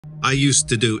I used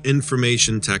to do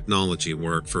information technology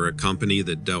work for a company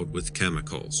that dealt with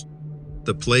chemicals.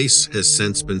 The place has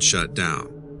since been shut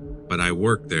down, but I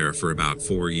worked there for about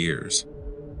 4 years.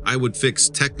 I would fix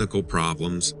technical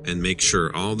problems and make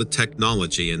sure all the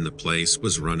technology in the place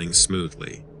was running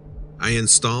smoothly. I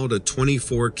installed a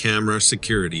 24-camera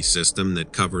security system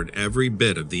that covered every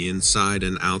bit of the inside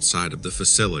and outside of the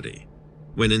facility.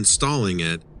 When installing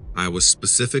it, I was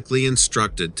specifically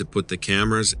instructed to put the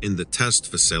cameras in the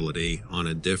test facility on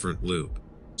a different loop,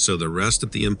 so the rest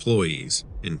of the employees,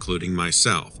 including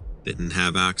myself, didn't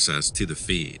have access to the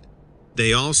feed.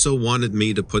 They also wanted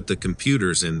me to put the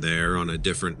computers in there on a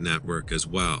different network as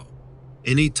well.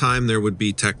 Anytime there would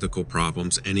be technical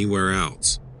problems anywhere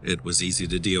else, it was easy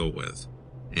to deal with.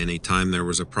 Anytime there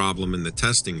was a problem in the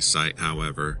testing site,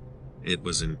 however, it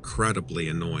was incredibly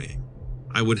annoying.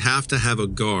 I would have to have a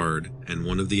guard and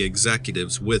one of the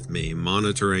executives with me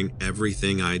monitoring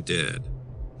everything I did.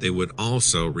 They would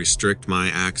also restrict my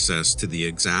access to the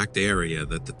exact area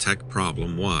that the tech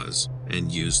problem was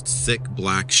and used thick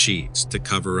black sheets to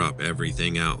cover up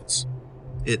everything else.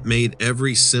 It made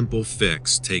every simple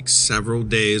fix take several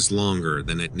days longer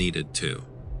than it needed to.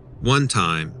 One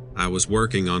time, I was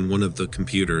working on one of the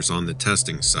computers on the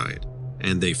testing site,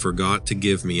 and they forgot to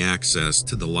give me access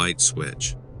to the light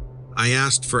switch. I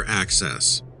asked for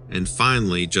access, and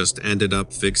finally just ended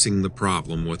up fixing the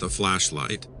problem with a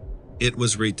flashlight. It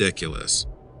was ridiculous,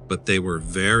 but they were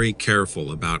very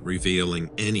careful about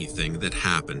revealing anything that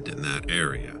happened in that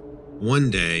area. One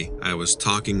day, I was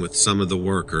talking with some of the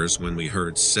workers when we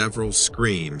heard several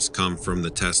screams come from the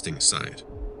testing site.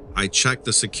 I checked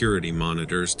the security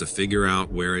monitors to figure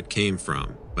out where it came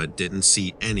from, but didn't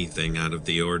see anything out of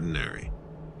the ordinary.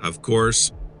 Of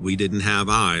course, we didn't have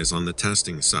eyes on the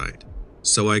testing site,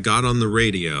 so I got on the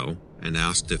radio and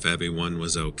asked if everyone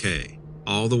was okay.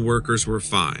 All the workers were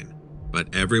fine,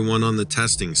 but everyone on the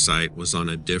testing site was on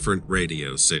a different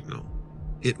radio signal.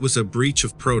 It was a breach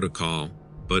of protocol,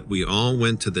 but we all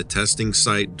went to the testing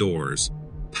site doors,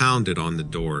 pounded on the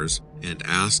doors, and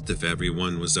asked if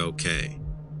everyone was okay.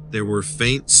 There were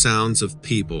faint sounds of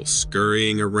people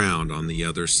scurrying around on the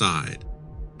other side,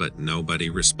 but nobody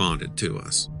responded to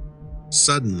us.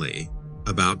 Suddenly,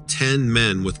 about 10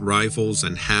 men with rifles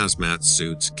and hazmat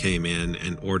suits came in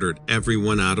and ordered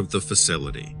everyone out of the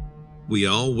facility. We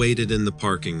all waited in the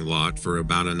parking lot for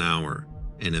about an hour,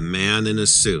 and a man in a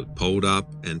suit pulled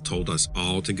up and told us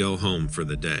all to go home for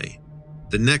the day.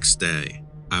 The next day,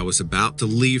 I was about to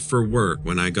leave for work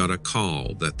when I got a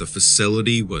call that the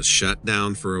facility was shut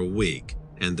down for a week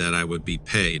and that I would be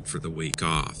paid for the week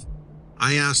off.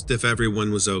 I asked if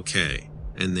everyone was okay,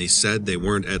 and they said they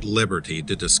weren't at liberty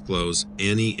to disclose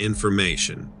any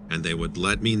information and they would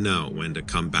let me know when to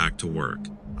come back to work.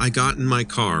 I got in my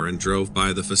car and drove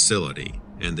by the facility,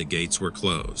 and the gates were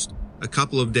closed. A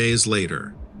couple of days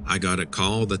later, I got a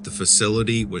call that the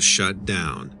facility was shut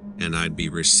down and I'd be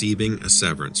receiving a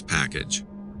severance package.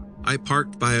 I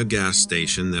parked by a gas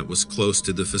station that was close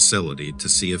to the facility to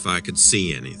see if I could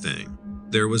see anything.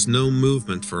 There was no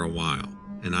movement for a while,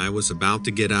 and I was about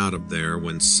to get out of there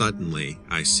when suddenly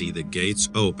I see the gates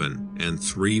open and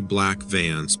 3 black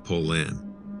vans pull in.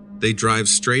 They drive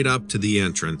straight up to the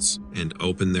entrance and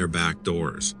open their back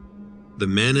doors. The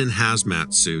men in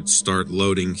hazmat suits start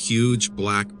loading huge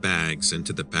black bags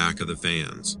into the back of the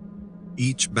vans.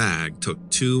 Each bag took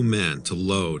 2 men to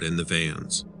load in the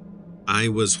vans. I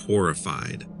was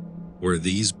horrified. Were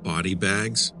these body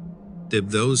bags? Did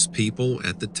those people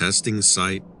at the testing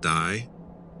site die?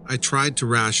 I tried to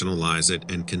rationalize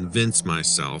it and convince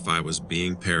myself I was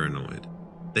being paranoid.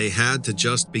 They had to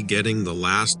just be getting the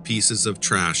last pieces of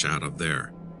trash out of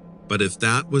there. But if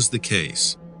that was the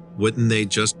case, wouldn't they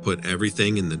just put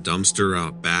everything in the dumpster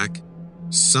out back?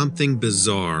 Something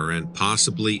bizarre and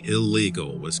possibly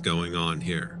illegal was going on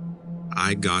here.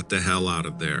 I got the hell out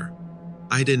of there.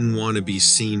 I didn't want to be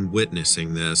seen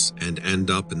witnessing this and end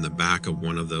up in the back of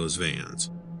one of those vans.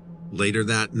 Later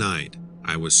that night,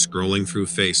 I was scrolling through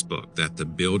Facebook that the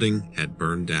building had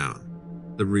burned down.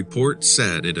 The report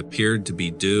said it appeared to be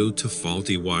due to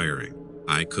faulty wiring.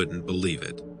 I couldn't believe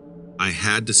it. I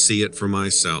had to see it for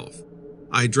myself.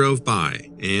 I drove by,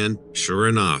 and sure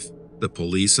enough, the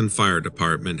police and fire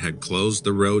department had closed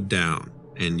the road down,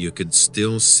 and you could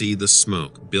still see the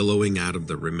smoke billowing out of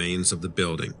the remains of the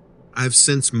building. I've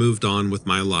since moved on with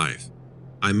my life.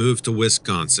 I moved to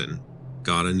Wisconsin,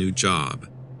 got a new job,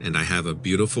 and I have a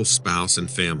beautiful spouse and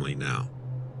family now.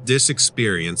 This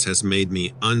experience has made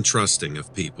me untrusting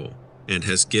of people and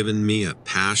has given me a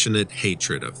passionate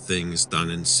hatred of things done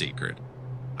in secret.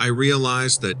 I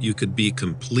realized that you could be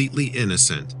completely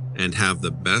innocent and have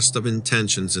the best of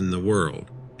intentions in the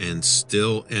world and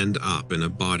still end up in a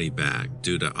body bag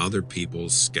due to other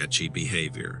people's sketchy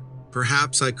behavior.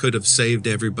 Perhaps I could have saved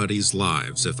everybody's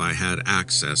lives if I had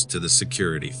access to the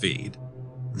security feed.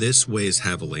 This weighs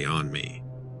heavily on me,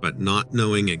 but not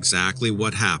knowing exactly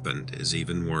what happened is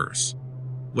even worse.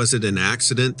 Was it an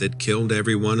accident that killed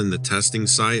everyone in the testing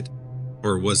site,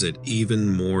 or was it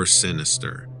even more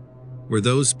sinister? Were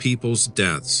those people's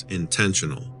deaths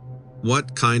intentional?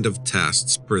 What kind of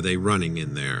tests were they running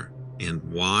in there, and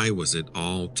why was it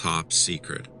all top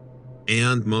secret?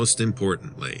 And most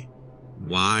importantly,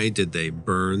 why did they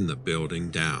burn the building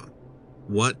down?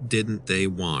 What didn't they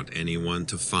want anyone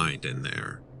to find in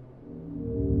there?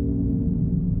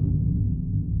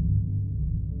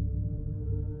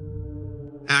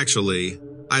 Actually,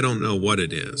 I don't know what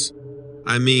it is.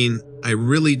 I mean, I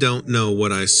really don't know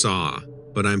what I saw,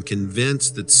 but I'm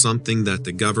convinced it's something that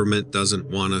the government doesn't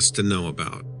want us to know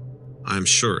about. I'm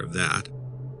sure of that.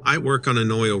 I work on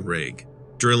an oil rig,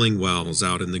 drilling wells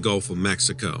out in the Gulf of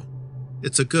Mexico.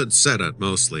 It's a good setup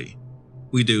mostly.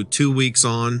 We do 2 weeks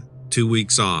on, 2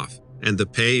 weeks off, and the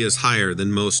pay is higher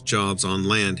than most jobs on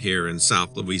land here in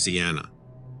South Louisiana.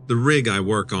 The rig I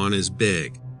work on is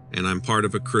big, and I'm part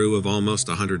of a crew of almost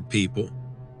 100 people.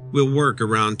 We'll work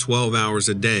around 12 hours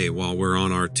a day while we're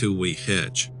on our 2-week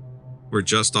hitch. We're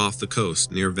just off the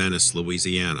coast near Venice,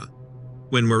 Louisiana.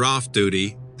 When we're off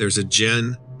duty, there's a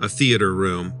gym, a theater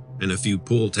room, and a few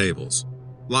pool tables.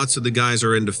 Lots of the guys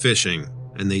are into fishing,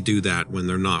 and they do that when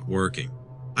they're not working.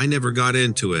 I never got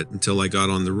into it until I got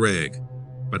on the rig,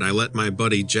 but I let my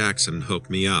buddy Jackson hook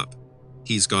me up.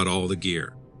 He's got all the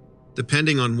gear.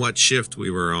 Depending on what shift we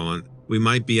were on, we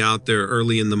might be out there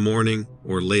early in the morning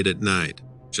or late at night,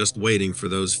 just waiting for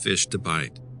those fish to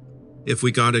bite. If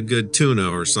we got a good tuna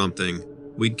or something,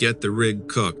 we'd get the rig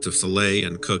cooked to fillet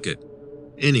and cook it.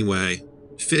 Anyway,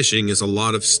 fishing is a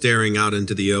lot of staring out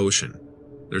into the ocean.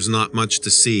 There's not much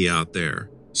to see out there,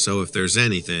 so if there's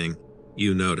anything,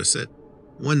 you notice it.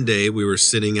 One day we were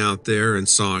sitting out there and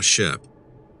saw a ship.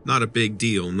 Not a big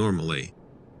deal normally.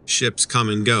 Ships come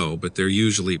and go, but they're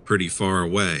usually pretty far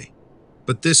away.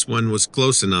 But this one was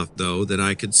close enough though that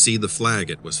I could see the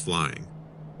flag it was flying.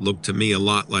 Looked to me a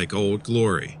lot like Old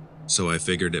Glory, so I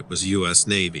figured it was US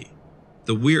Navy.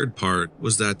 The weird part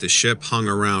was that the ship hung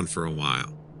around for a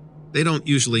while. They don't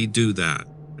usually do that,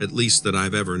 at least that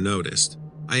I've ever noticed.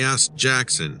 I asked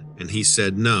Jackson, and he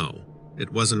said no,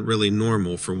 it wasn't really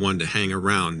normal for one to hang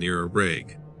around near a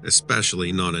rig,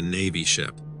 especially not a Navy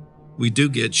ship. We do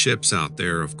get ships out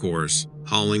there, of course,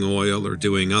 hauling oil or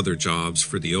doing other jobs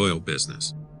for the oil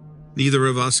business. Neither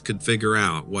of us could figure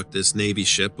out what this Navy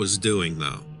ship was doing,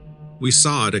 though. We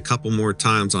saw it a couple more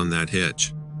times on that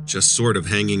hitch, just sort of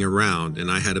hanging around,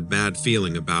 and I had a bad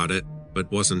feeling about it,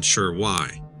 but wasn't sure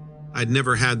why. I'd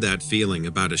never had that feeling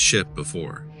about a ship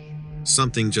before.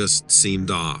 Something just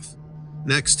seemed off.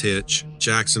 Next hitch,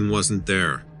 Jackson wasn't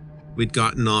there. We'd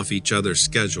gotten off each other's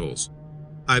schedules.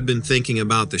 I'd been thinking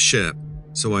about the ship,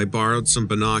 so I borrowed some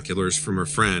binoculars from a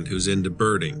friend who's into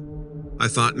birding. I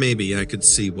thought maybe I could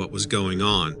see what was going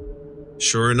on.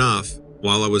 Sure enough,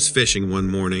 while I was fishing one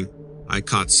morning, I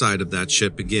caught sight of that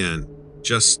ship again,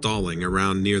 just stalling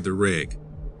around near the rig.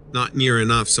 Not near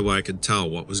enough so I could tell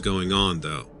what was going on,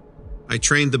 though. I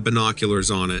trained the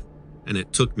binoculars on it, and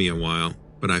it took me a while,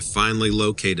 but I finally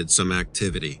located some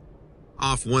activity.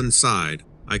 Off one side,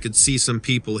 I could see some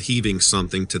people heaving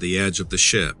something to the edge of the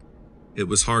ship. It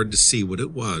was hard to see what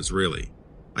it was, really.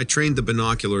 I trained the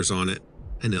binoculars on it,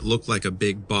 and it looked like a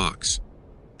big box.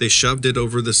 They shoved it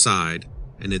over the side,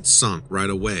 and it sunk right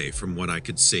away from what I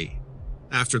could see.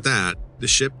 After that, the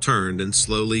ship turned and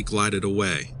slowly glided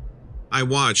away. I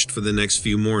watched for the next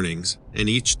few mornings, and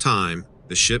each time,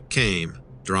 the ship came,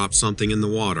 dropped something in the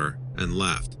water, and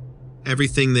left.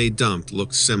 Everything they dumped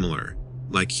looked similar,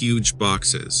 like huge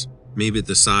boxes, maybe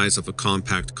the size of a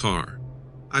compact car.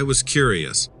 I was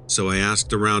curious, so I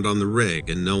asked around on the rig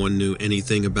and no one knew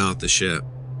anything about the ship.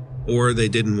 Or they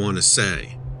didn't want to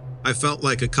say. I felt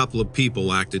like a couple of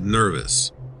people acted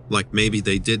nervous, like maybe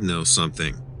they did know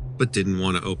something, but didn't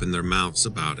want to open their mouths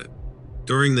about it.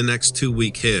 During the next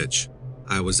 2-week hitch,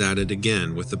 I was at it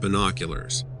again with the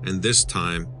binoculars, and this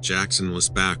time Jackson was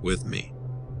back with me.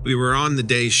 We were on the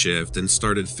day shift and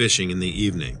started fishing in the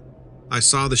evening. I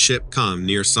saw the ship come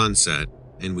near sunset,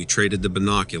 and we traded the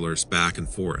binoculars back and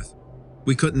forth.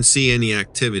 We couldn't see any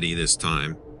activity this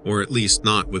time, or at least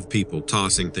not with people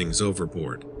tossing things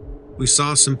overboard. We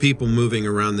saw some people moving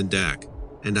around the deck,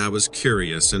 and I was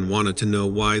curious and wanted to know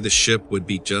why the ship would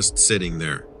be just sitting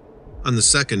there. On the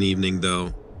second evening,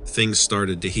 though, things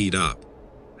started to heat up.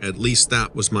 At least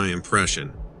that was my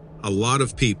impression. A lot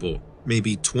of people,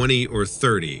 maybe 20 or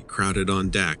 30, crowded on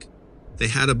deck. They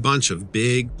had a bunch of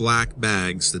big black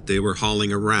bags that they were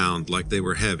hauling around like they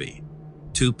were heavy.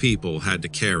 2 people had to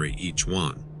carry each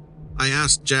one. I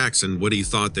asked Jackson what he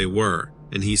thought they were,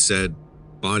 and he said,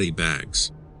 body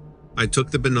bags. I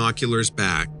took the binoculars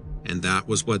back, and that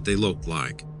was what they looked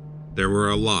like. There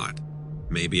were a lot,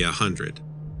 maybe 100.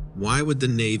 Why would the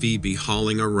Navy be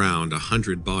hauling around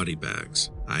 100 body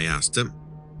bags? I asked him.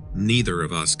 Neither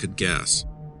of us could guess.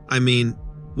 I mean,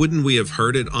 wouldn't we have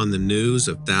heard it on the news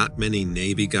if that many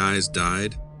Navy guys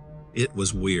died? It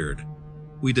was weird.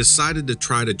 We decided to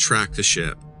try to track the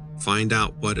ship, find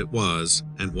out what it was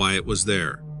and why it was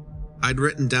there. I'd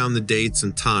written down the dates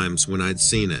and times when I'd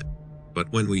seen it,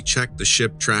 but when we checked the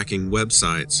ship tracking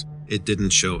websites, it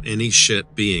didn't show any ship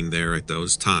being there at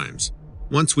those times.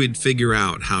 Once we'd figure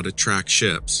out how to track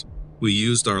ships, we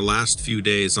used our last few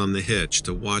days on the hitch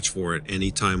to watch for it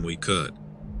anytime we could.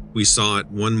 We saw it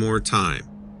one more time,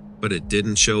 but it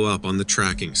didn't show up on the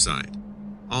tracking site.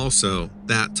 Also,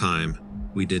 that time,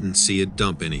 we didn't see it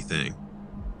dump anything.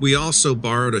 We also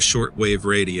borrowed a shortwave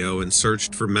radio and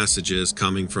searched for messages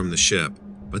coming from the ship,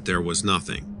 but there was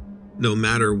nothing. No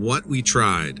matter what we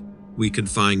tried, we could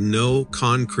find no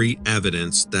concrete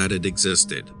evidence that it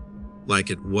existed,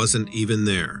 like it wasn't even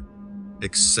there,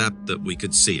 except that we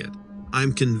could see it.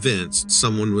 I'm convinced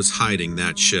someone was hiding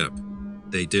that ship.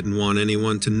 They didn't want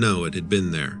anyone to know it had been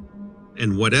there.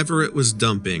 And whatever it was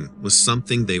dumping was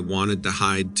something they wanted to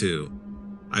hide too.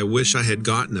 I wish I had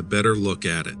gotten a better look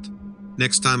at it.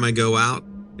 Next time I go out,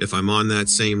 if I'm on that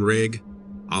same rig,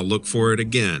 I'll look for it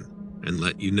again and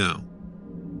let you know.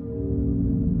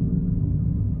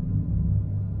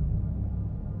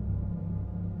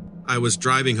 I was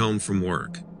driving home from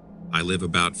work. I live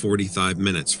about 45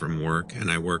 minutes from work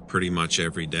and I work pretty much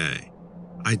every day.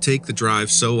 I take the drive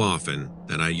so often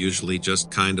that I usually just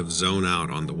kind of zone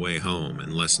out on the way home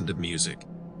and listen to music.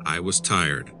 I was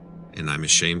tired, and I'm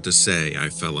ashamed to say I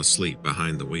fell asleep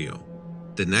behind the wheel.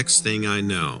 The next thing I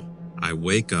know, I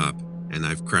wake up and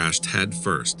I've crashed head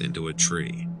first into a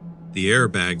tree. The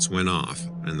airbags went off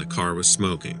and the car was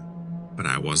smoking, but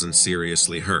I wasn't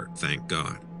seriously hurt, thank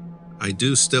God. I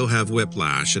do still have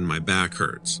whiplash and my back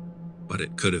hurts, but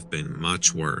it could have been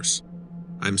much worse.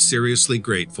 I'm seriously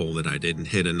grateful that I didn't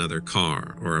hit another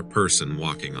car or a person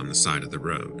walking on the side of the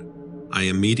road. I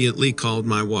immediately called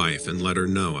my wife and let her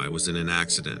know I was in an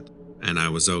accident, and I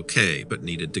was okay but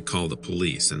needed to call the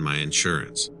police and my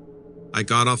insurance. I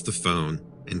got off the phone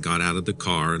and got out of the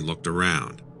car and looked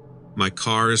around. My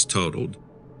car is totaled,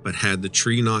 but had the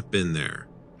tree not been there,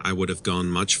 I would have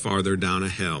gone much farther down a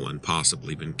hill and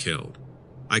possibly been killed.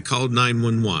 I called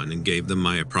 911 and gave them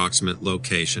my approximate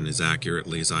location as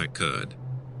accurately as I could.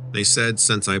 They said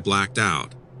since I blacked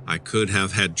out, I could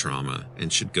have head trauma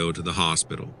and should go to the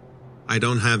hospital. I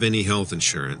don't have any health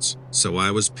insurance, so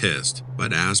I was pissed,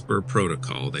 but as per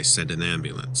protocol, they sent an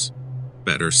ambulance.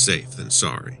 Better safe than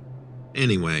sorry.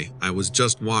 Anyway, I was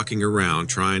just walking around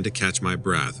trying to catch my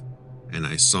breath, and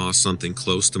I saw something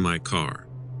close to my car.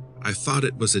 I thought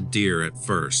it was a deer at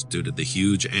first due to the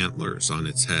huge antlers on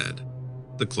its head.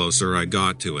 The closer I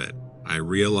got to it, I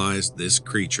realized this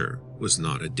creature was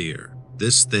not a deer.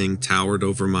 This thing towered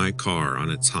over my car on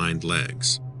its hind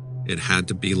legs. It had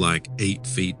to be like 8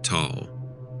 feet tall.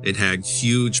 It had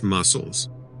huge muscles,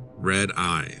 red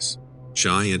eyes,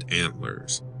 giant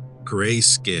antlers, gray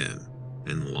skin,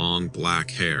 and long black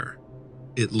hair.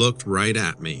 It looked right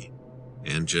at me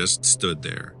and just stood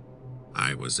there.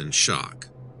 I was in shock.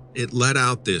 It let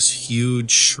out this huge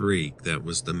shriek that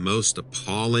was the most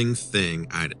appalling thing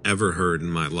I'd ever heard in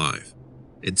my life.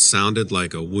 It sounded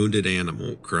like a wounded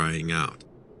animal crying out,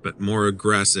 but more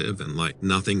aggressive and like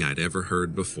nothing I'd ever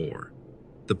heard before.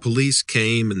 The police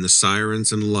came and the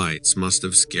sirens and lights must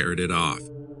have scared it off.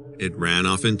 It ran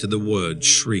off into the woods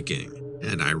shrieking,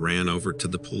 and I ran over to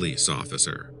the police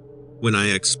officer. When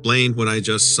I explained what I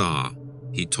just saw,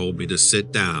 he told me to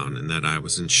sit down and that I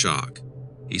was in shock.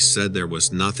 He said there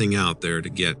was nothing out there to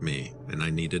get me and I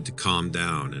needed to calm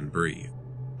down and breathe.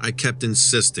 I kept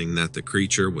insisting that the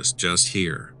creature was just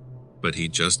here, but he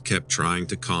just kept trying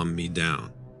to calm me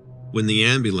down. When the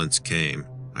ambulance came,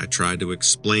 I tried to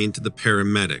explain to the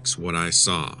paramedics what I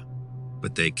saw,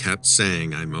 but they kept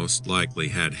saying I most likely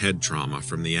had head trauma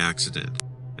from the accident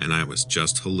and I was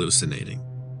just hallucinating.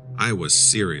 I was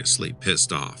seriously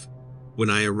pissed off.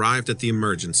 When I arrived at the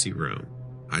emergency room,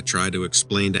 I tried to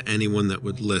explain to anyone that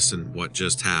would listen what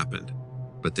just happened,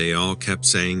 but they all kept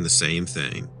saying the same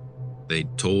thing. They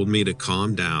told me to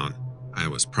calm down. I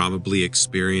was probably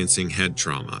experiencing head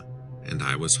trauma, and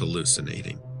I was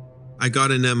hallucinating. I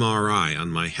got an MRI on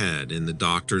my head, and the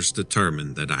doctors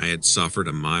determined that I had suffered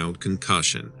a mild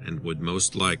concussion and would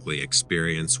most likely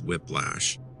experience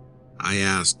whiplash. I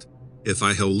asked if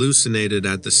I hallucinated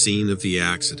at the scene of the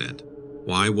accident.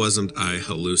 Why wasn't I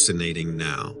hallucinating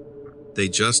now? They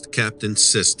just kept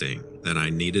insisting that I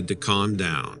needed to calm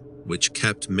down, which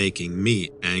kept making me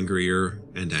angrier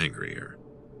and angrier.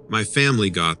 My family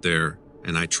got there,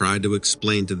 and I tried to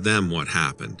explain to them what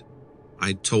happened.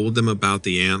 I told them about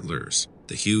the antlers,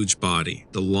 the huge body,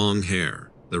 the long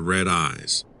hair, the red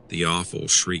eyes, the awful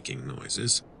shrieking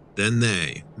noises. Then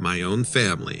they, my own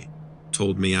family,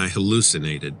 told me I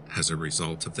hallucinated as a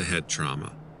result of the head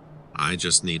trauma. I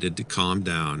just needed to calm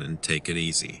down and take it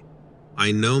easy.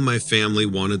 I know my family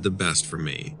wanted the best for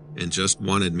me and just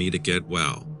wanted me to get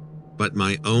well, but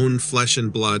my own flesh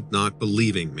and blood not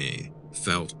believing me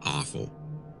felt awful.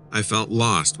 I felt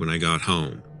lost when I got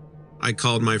home. I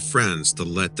called my friends to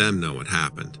let them know what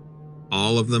happened.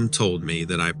 All of them told me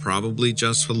that I probably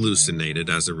just hallucinated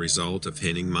as a result of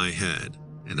hitting my head,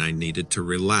 and I needed to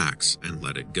relax and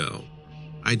let it go.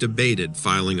 I debated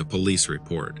filing a police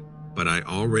report, but I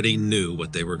already knew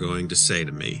what they were going to say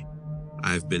to me.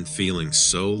 I've been feeling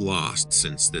so lost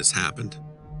since this happened.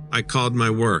 I called my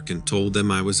work and told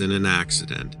them I was in an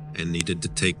accident and needed to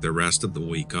take the rest of the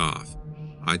week off.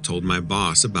 I told my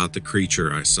boss about the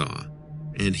creature I saw,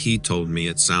 and he told me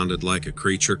it sounded like a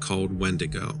creature called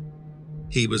Wendigo.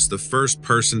 He was the first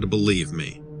person to believe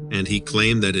me, and he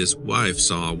claimed that his wife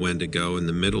saw a Wendigo in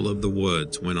the middle of the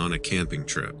woods when on a camping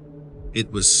trip.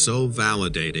 It was so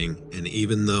validating, and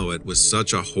even though it was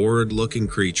such a horrid-looking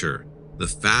creature, the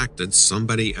fact that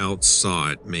somebody else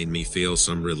saw it made me feel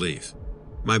some relief.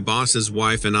 My boss's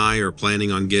wife and I are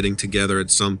planning on getting together at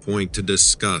some point to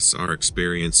discuss our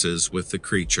experiences with the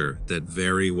creature that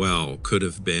very well could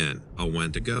have been a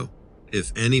Wendigo.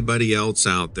 If anybody else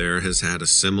out there has had a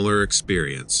similar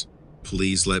experience,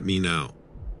 please let me know.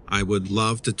 I would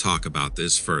love to talk about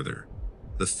this further.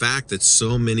 The fact that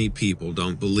so many people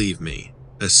don't believe me,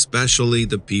 especially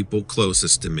the people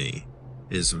closest to me,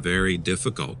 is very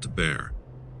difficult to bear.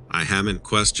 I haven't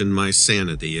questioned my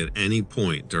sanity at any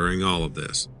point during all of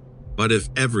this, but if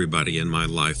everybody in my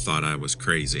life thought I was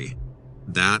crazy,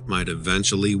 that might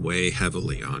eventually weigh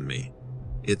heavily on me.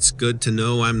 It's good to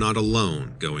know I'm not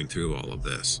alone going through all of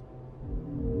this.